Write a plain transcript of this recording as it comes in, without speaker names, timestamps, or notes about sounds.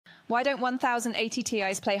Why don't 1080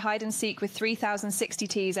 Ti's play hide and seek with 3060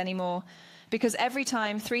 Tis anymore? Because every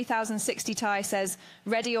time 3060 Ti says,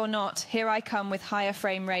 ready or not, here I come with higher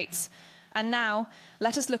frame rates. And now,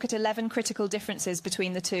 let us look at 11 critical differences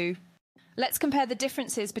between the two. Let's compare the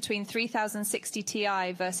differences between 3060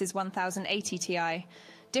 Ti versus 1080 Ti.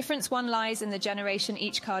 Difference 1 lies in the generation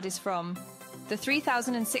each card is from. The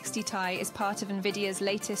 3060 Ti is part of NVIDIA's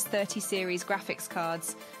latest 30 series graphics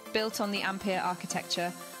cards, built on the Ampere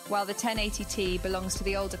architecture, while the 1080Ti belongs to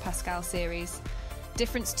the older Pascal series.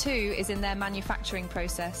 Difference 2 is in their manufacturing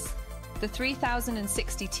process. The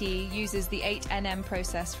 3060Ti uses the 8nm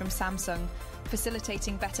process from Samsung,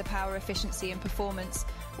 facilitating better power efficiency and performance,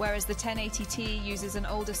 whereas the 1080Ti uses an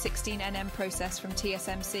older 16nm process from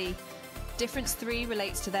TSMC. Difference 3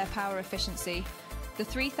 relates to their power efficiency. The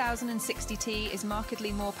 3060Ti is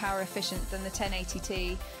markedly more power efficient than the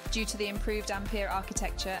 1080Ti due to the improved Ampere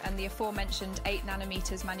architecture and the aforementioned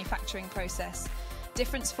 8nm manufacturing process.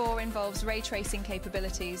 Difference 4 involves ray tracing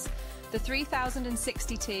capabilities. The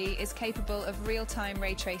 3060Ti is capable of real-time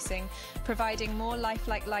ray tracing, providing more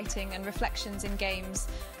lifelike lighting and reflections in games,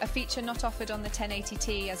 a feature not offered on the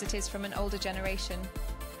 1080Ti as it is from an older generation.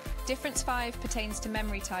 Difference 5 pertains to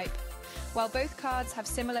memory type. While both cards have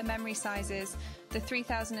similar memory sizes, the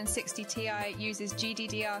 3060Ti uses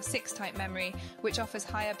GDDR6 type memory, which offers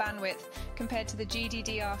higher bandwidth, compared to the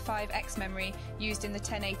GDDR5X memory used in the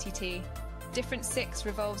 1080Ti. Difference 6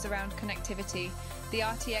 revolves around connectivity. The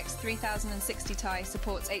RTX 3060 Ti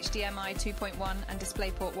supports HDMI 2.1 and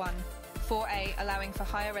DisplayPort 1, 4A allowing for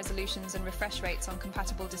higher resolutions and refresh rates on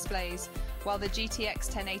compatible displays, while the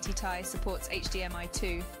GTX 1080 Ti supports HDMI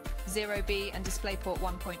 2, 0B and DisplayPort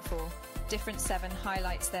 1.4. Difference 7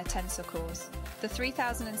 highlights their tensor cores. The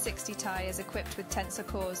 3060 Ti is equipped with tensor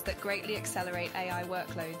cores that greatly accelerate AI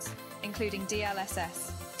workloads, including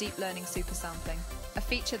DLSS, Deep Learning Supersampling, a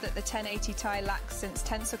feature that the 1080 Ti lacks since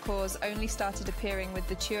tensor cores only started appearing with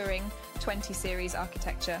the Turing 20 series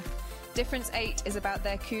architecture. Difference 8 is about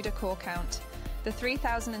their CUDA core count. The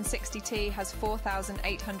 3060Ti has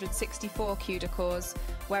 4,864 CUDA cores,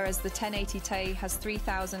 whereas the 1080Ti has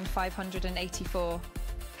 3,584.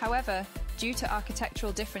 However, due to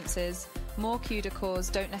architectural differences, more CUDA cores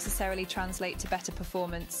don't necessarily translate to better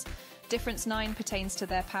performance. Difference 9 pertains to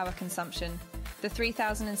their power consumption. The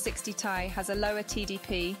 3060 Ti has a lower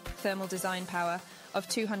TDP, thermal design power, of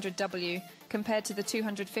 200W compared to the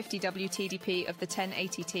 250W TDP of the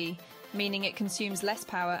 1080Ti, meaning it consumes less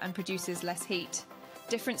power and produces less heat.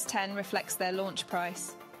 Difference 10 reflects their launch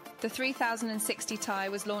price. The 3060 Ti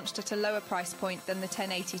was launched at a lower price point than the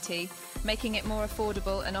 1080Ti, making it more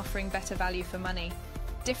affordable and offering better value for money.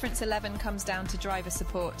 Difference 11 comes down to driver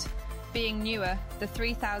support. Being newer, the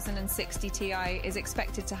 3060 Ti is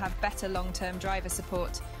expected to have better long-term driver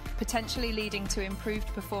support, potentially leading to improved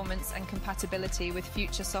performance and compatibility with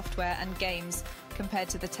future software and games compared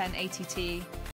to the 1080Ti.